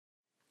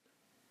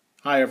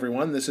Hi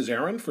everyone, this is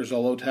Aaron for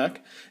Zollotech,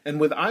 and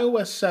with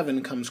iOS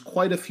 7 comes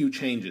quite a few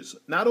changes.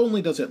 Not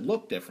only does it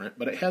look different,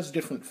 but it has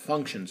different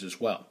functions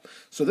as well.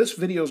 So this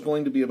video is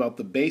going to be about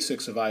the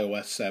basics of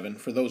iOS 7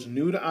 for those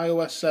new to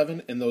iOS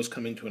 7 and those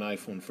coming to an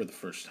iPhone for the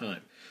first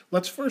time.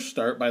 Let's first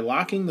start by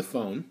locking the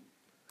phone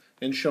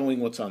and showing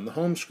what's on the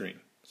home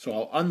screen. So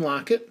I'll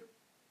unlock it,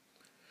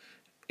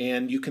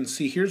 and you can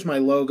see here's my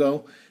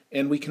logo.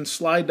 And we can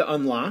slide to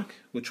unlock,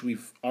 which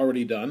we've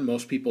already done,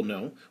 most people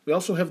know. We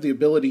also have the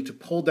ability to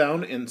pull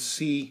down and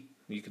see,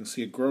 you can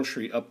see a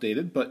grocery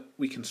updated, but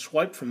we can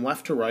swipe from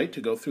left to right to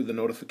go through the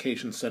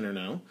notification center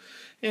now.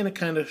 And it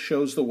kind of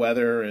shows the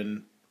weather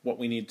and what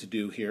we need to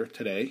do here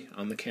today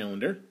on the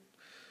calendar.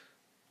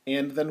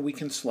 And then we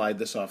can slide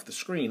this off the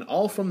screen,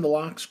 all from the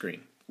lock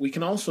screen. We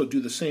can also do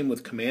the same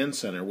with Command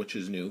Center, which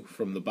is new,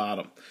 from the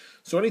bottom.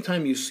 So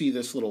anytime you see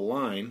this little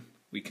line,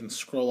 we can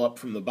scroll up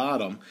from the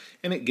bottom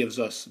and it gives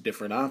us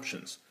different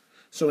options.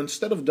 So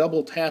instead of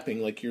double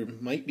tapping like you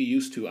might be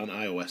used to on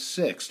iOS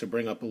 6 to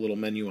bring up a little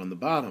menu on the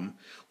bottom,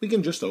 we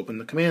can just open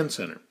the Command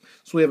Center.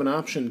 So we have an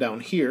option down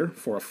here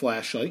for a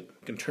flashlight.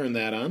 We can turn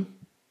that on.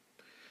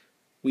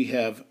 We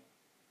have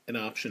an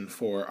option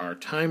for our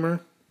timer.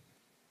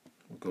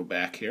 We'll go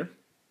back here.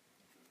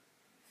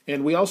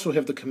 And we also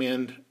have the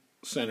Command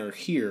Center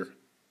here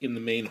in the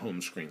main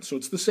home screen. So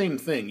it's the same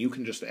thing. You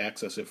can just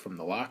access it from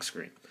the lock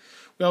screen.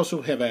 We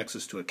also have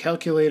access to a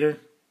calculator,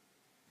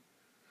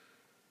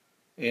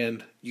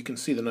 and you can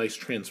see the nice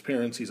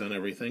transparencies on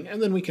everything,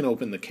 and then we can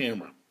open the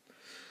camera.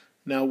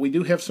 Now we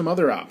do have some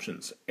other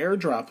options.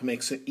 AirDrop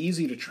makes it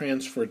easy to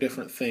transfer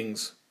different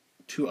things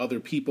to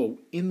other people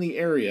in the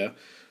area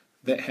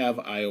that have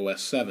iOS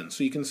 7.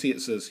 So you can see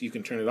it says you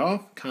can turn it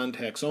off,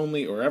 contacts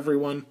only, or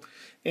everyone,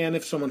 and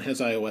if someone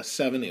has iOS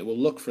 7 it will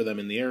look for them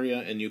in the area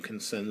and you can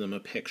send them a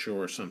picture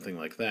or something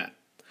like that.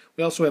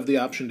 We also have the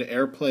option to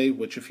AirPlay,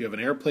 which if you have an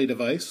AirPlay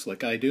device,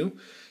 like I do,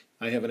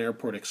 I have an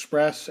Airport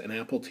Express, an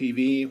Apple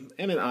TV,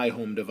 and an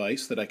iHome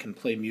device that I can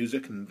play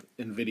music and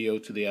video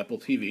to the Apple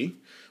TV.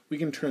 We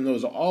can turn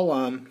those all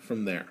on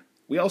from there.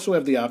 We also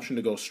have the option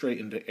to go straight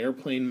into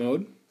airplane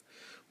mode.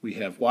 We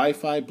have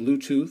Wi-Fi,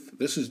 Bluetooth,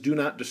 this is Do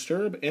Not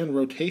Disturb, and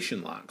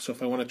Rotation Lock. So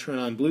if I want to turn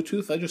on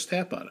Bluetooth, I just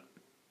tap on it.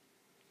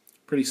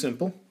 Pretty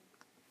simple.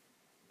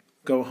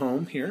 Go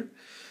home here.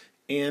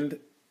 And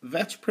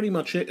that's pretty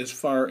much it as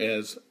far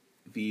as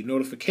the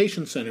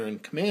notification center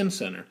and command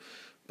center.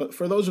 But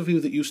for those of you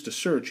that used to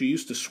search, you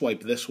used to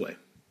swipe this way.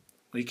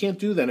 Well, you can't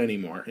do that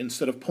anymore.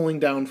 Instead of pulling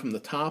down from the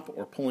top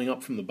or pulling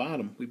up from the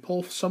bottom, we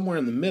pull somewhere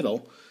in the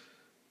middle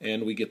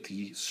and we get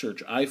the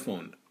search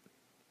iPhone.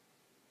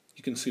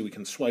 You can see we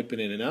can swipe it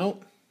in and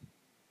out.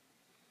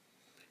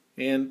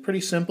 And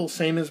pretty simple,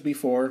 same as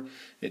before.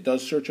 It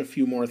does search a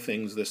few more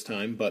things this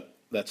time, but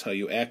that's how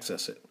you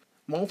access it.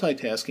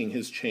 Multitasking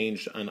has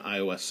changed on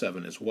iOS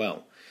 7 as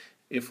well.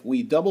 If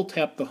we double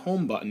tap the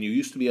home button, you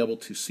used to be able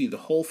to see the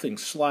whole thing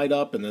slide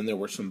up and then there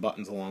were some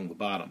buttons along the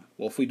bottom.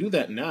 Well, if we do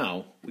that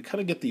now, we kind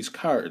of get these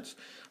cards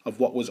of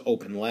what was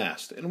open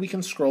last, and we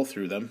can scroll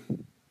through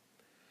them.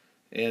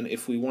 And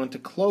if we want to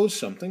close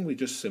something, we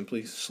just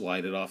simply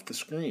slide it off the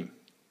screen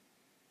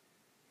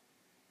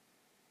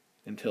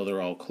until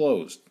they're all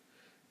closed.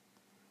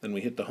 Then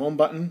we hit the home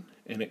button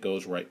and it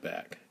goes right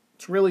back.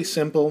 It's really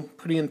simple,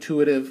 pretty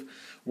intuitive,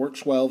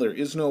 works well. There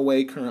is no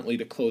way currently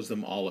to close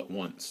them all at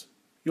once.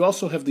 You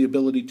also have the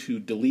ability to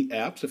delete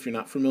apps. If you're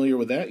not familiar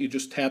with that, you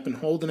just tap and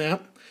hold an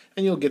app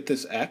and you'll get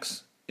this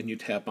X and you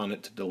tap on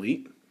it to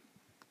delete.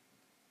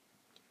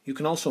 You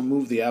can also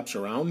move the apps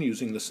around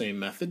using the same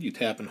method. You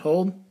tap and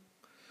hold.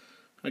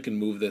 I can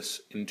move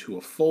this into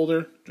a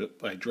folder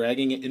by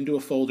dragging it into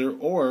a folder,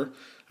 or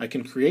I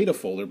can create a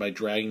folder by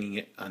dragging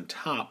it on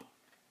top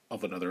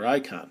of another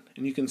icon.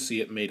 And you can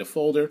see it made a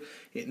folder.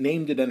 It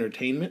named it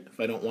Entertainment. If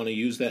I don't want to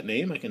use that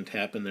name, I can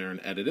tap in there and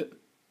edit it.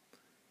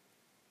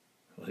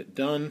 We'll hit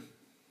done,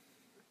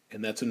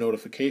 and that's a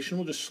notification.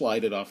 We'll just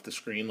slide it off the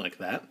screen like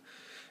that.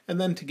 And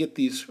then to get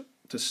these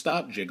to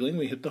stop jiggling,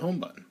 we hit the home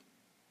button.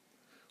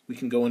 We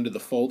can go into the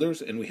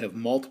folders, and we have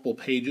multiple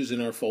pages in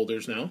our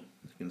folders now.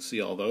 You can see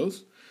all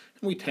those.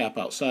 And we tap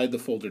outside the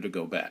folder to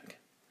go back.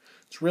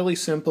 It's really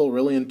simple,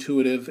 really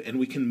intuitive, and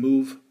we can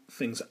move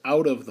things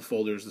out of the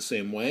folders the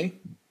same way.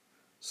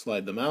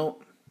 Slide them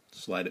out,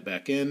 slide it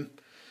back in,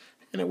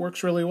 and it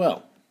works really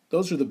well.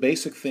 Those are the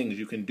basic things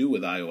you can do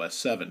with iOS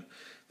 7.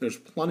 There's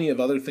plenty of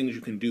other things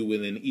you can do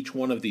within each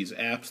one of these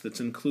apps that's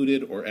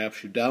included, or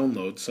apps you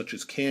download, such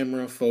as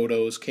camera,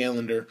 photos,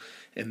 calendar,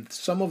 and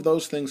some of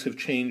those things have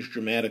changed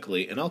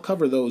dramatically, and I'll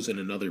cover those in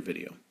another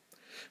video.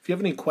 If you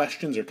have any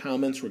questions or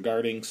comments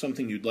regarding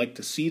something you'd like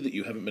to see that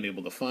you haven't been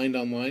able to find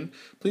online,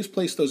 please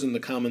place those in the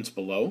comments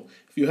below.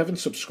 If you haven't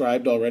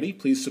subscribed already,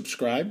 please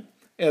subscribe.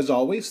 As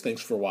always,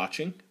 thanks for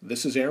watching.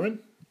 This is Aaron.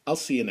 I'll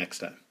see you next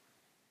time.